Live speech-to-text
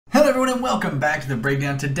everyone and welcome back to the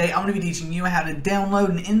breakdown. Today I'm going to be teaching you how to download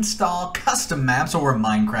and install custom maps or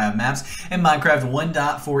Minecraft maps in Minecraft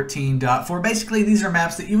 1.14.4. Basically these are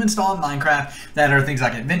maps that you install in Minecraft that are things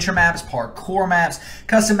like adventure maps, parkour maps,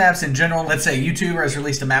 custom maps in general. Let's say a YouTuber has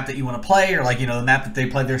released a map that you want to play, or the map that they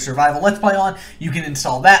play their survival Let's Play on. You can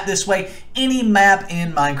install that this way. Any map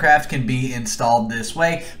in Minecraft can be installed this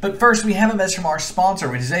way. But first we have a message from our sponsor,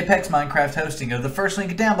 which is Apex Minecraft Hosting. Go to the first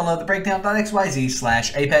link down below,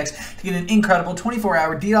 thebreakdown.xyz/Apex, to get an incredible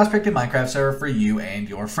 24-hour DDoS Protected Minecraft server for you and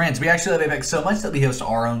your friends. We actually love Apex so much that we host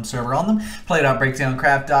our own server on them,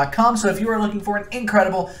 play.breakdowncraft.com. So if you are looking for an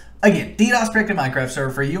incredible, again, DDoS Protected Minecraft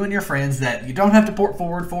server for you and your friends that you don't have to port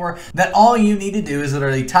forward for, that all you need to do is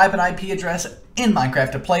literally type an IP address in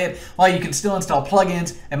Minecraft to play it, while you can still install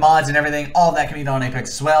plugins and mods and everything. All of that can be done on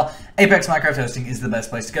Apex as well. Apex Minecraft Hosting is the best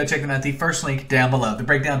place to go. Check them out at the first link down below,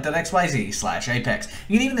 thebreakdown.xyz/Apex.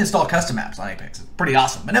 You can even install custom maps on Apex. It's pretty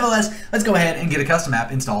awesome. But nevertheless, let's go ahead and get a custom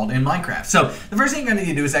map installed in Minecraft. So the first thing you're going to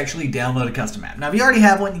need to do is actually download a custom map. Now, if you already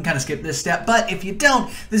have one, you can kind of skip this step. But if you don't,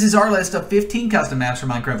 this is our list of 15 custom maps for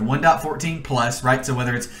Minecraft 1.14 plus, right? So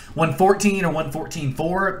whether it's 1.14 or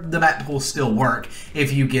 1.14.4, the map will still work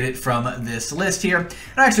if you get it from this list here. And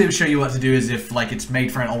actually, will show you what to do as if it's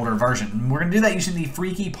made for an older version. We're going to do that using the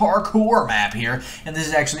Freaky Parkour map here. And this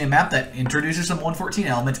is actually a map that introduces some 1.14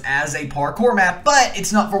 elements as a parkour map, but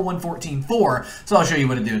it's not for 1.14.4. So I'll show you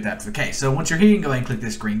what to do if that's the case. So once you're here, you can go ahead and click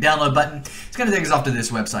this green download button. It's going to take us off to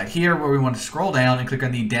this website here, where we want to scroll down and click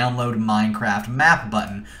on the download Minecraft map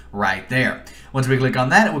button right there. Once we click on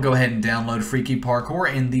that, it will go ahead and download Freaky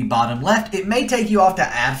Parkour in the bottom left. It may take you off to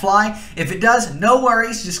AdFly. If it does, no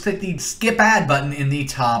worries. Just click the skip ad button in the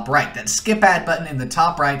top right. That skip ad button in the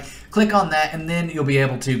top right, click on that, and then you'll be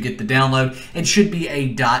able to get the download. It should be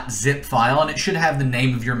a .zip file, and it should have the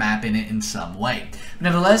name of your map in it in some way.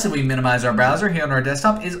 Nevertheless, if we minimize our browser, here on our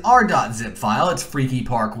desktop is our .zip file. It's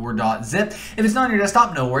freakyparkour.zip. If it's not on your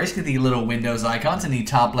desktop, no worries. Click the little Windows icons in the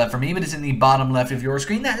top left for me, but it's in the bottom left of your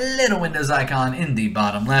screen. That little Windows icon in the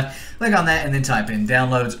bottom left. Click on that and then type in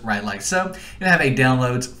downloads, right like so. You'll have a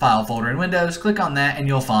downloads file folder in Windows. Click on that and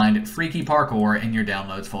you'll find Freaky Parkour in your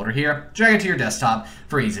downloads folder here. Drag it to your desktop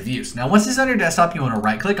for ease of use. Now, once it's on your desktop, you want to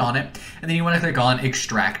right click on it, and then you want to click on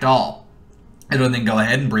Extract All. It'll then go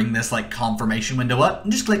ahead and bring this confirmation window up,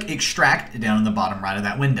 and just click extract down in the bottom right of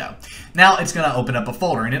that window. Now it's going to open up a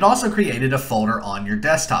folder, and it also created a folder on your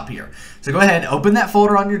desktop here. So go ahead, open that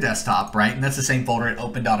folder on your desktop, right? And that's the same folder it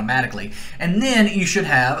opened automatically. And then you should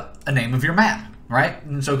have a name of your map, right?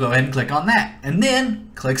 And so go ahead and click on that, and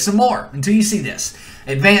then click some more until you see this.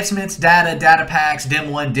 Advancements, data, data packs,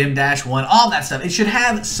 dim1, dim-1, all that stuff. It should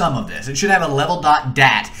have some of this. It should have a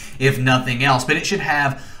level.dat if nothing else, but it should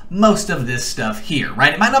have most of this stuff here,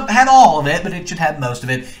 right? It might not have all of it, but it should have most of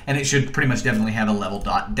it, and it should pretty much definitely have a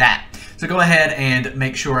level.dat. So go ahead and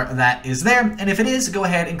make sure that is there, and if it is, go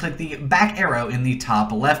ahead and click the back arrow in the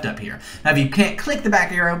top left up here. Now, if you can't click the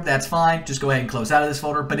back arrow, that's fine. Just go ahead and close out of this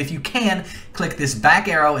folder, but if you can, click this back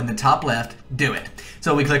arrow in the top left, do it.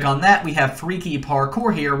 So we click on that, we have Freaky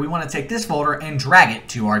Parkour here. We want to take this folder and drag it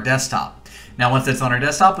to our desktop. Now, once it's on our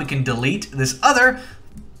desktop, we can delete this other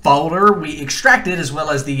folder we extracted as well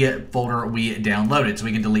as the folder we downloaded, so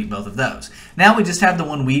we can delete both of those. Now we just have the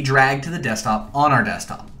one we dragged to the desktop on our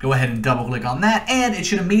desktop. Go ahead and double click on that, and it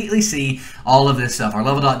should immediately see all of this stuff. Our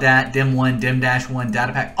level.dat, dim1, dim-1,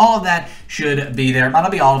 data pack, all of that should be there. It might not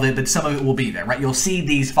be all of it, but some of it will be there, right? You'll see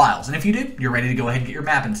these files, and if you do, you're ready to go ahead and get your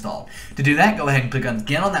map installed. To do that, go ahead and click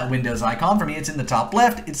again on that Windows icon. For me, it's in the top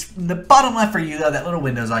left. It's in the bottom left for you, though, that little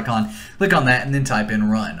Windows icon. Click on that, and then type in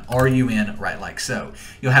run, R-U-N, right like so.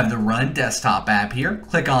 You'll have the Run Desktop app here.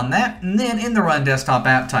 Click on that, and then in the Run Desktop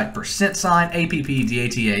app, type %, appdata,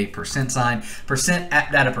 %,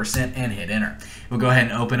 appdata, and hit enter. We'll go ahead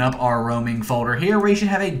and open up our roaming folder here, where you should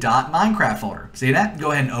have a .minecraft folder. See that?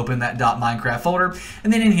 Go ahead and open that .minecraft folder,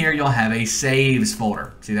 and then in here you'll have a saves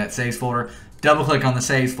folder. See that saves folder? Double click on the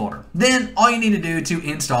saves folder. Then all you need to do to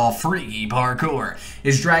install Freaky Parkour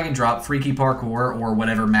is drag and drop Freaky Parkour or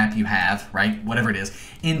whatever map you have, right? Whatever it is,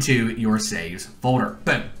 into your saves folder.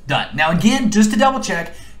 Boom, done. Now again, just to double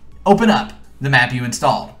check, open up the map you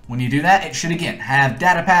installed. When you do that, it should again have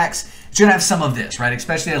data packs. It should have some of this, right?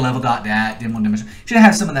 Especially a level.dat, dim1, dim-1. It should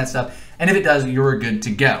have some of that stuff. And if it does, you're good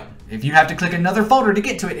to go. If you have to click another folder to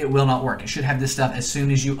get to it, it will not work. It should have this stuff as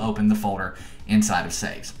soon as you open the folder inside of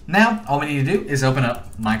saves. Now, all we need to do is open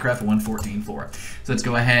up Minecraft 1.14.4. So let's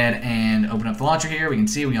go ahead and open up the launcher here. We can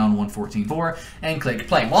see we're on 1.14.4 and click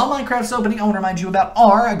play. While Minecraft's opening, I want to remind you about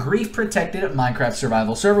our grief-protected Minecraft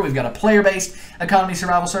survival server. We've got a player-based economy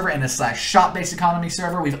survival server and a /shop-based economy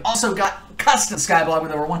server. We've also got custom Skyblock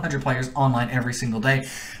with over 100 players online every single day.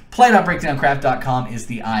 Play.breakdowncraft.com is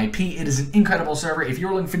the IP. It is an incredible server. If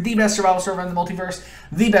you're looking for the best survival server in the multiverse,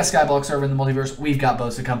 the best skyblock server in the multiverse, we've got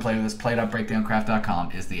both, so come play with us.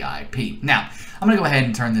 Play.breakdowncraft.com is the IP. Now, I'm going to go ahead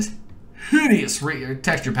and turn this hideous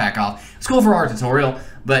texture pack off. It's cool for our tutorial,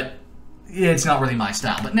 but it's not really my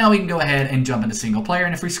style. But now we can go ahead and jump into single player,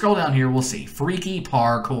 and if we scroll down here, we'll see Freaky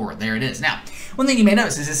Parkour. There it is. Now, one thing you may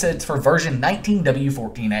notice is it says it's for version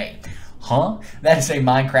 19W14A. Huh? That is a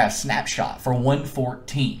Minecraft snapshot for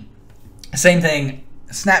 1.14. Same thing,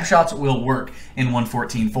 snapshots will work in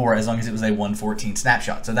 1.14.4 as long as it was a 1.14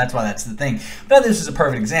 snapshot. So that's why that's the thing. But this is a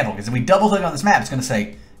perfect example, because if we double click on this map, it's going to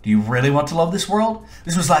say, do you really want to love this world?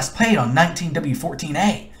 This was last played on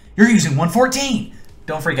 19W14A. You're using 1.14.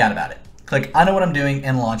 Don't freak out about it. Click I know what I'm doing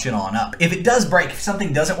and launch it on up. If it does break, if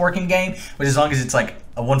something doesn't work in game, which as long as it's like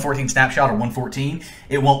a 1.14 snapshot or 1.14,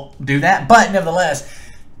 it won't do that. But nevertheless,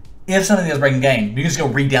 if something does break in game, you can just go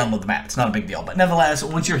re-download the map. It's not a big deal. But nevertheless,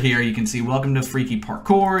 once you're here, you can see welcome to Freaky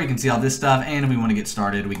Parkour. You can see all this stuff. And if we want to get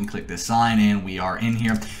started, we can click this sign and we are in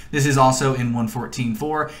here. This is also in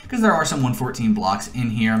 1.14.4 because there are some 1.14 blocks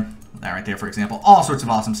in here. That right there, for example. All sorts of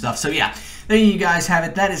awesome stuff. So yeah, there you guys have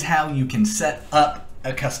it. That is how you can set up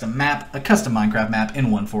a custom map, a custom Minecraft map in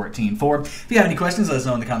 1.14.4. If you have any questions, let us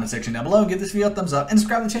know in the comment section down below. Give this video a thumbs up and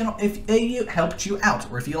subscribe to the channel if it helped you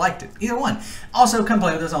out or if you liked it. Either one. Also, come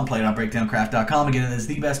play with us on play.breakdowncraft.com. Again, it is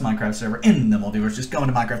the best Minecraft server in the multiverse. Just go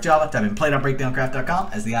into Minecraft Java, type in play.breakdowncraft.com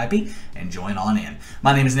as the IP, and join on in.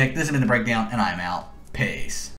 My name is Nick. This has been The Breakdown, and I'm out. Peace.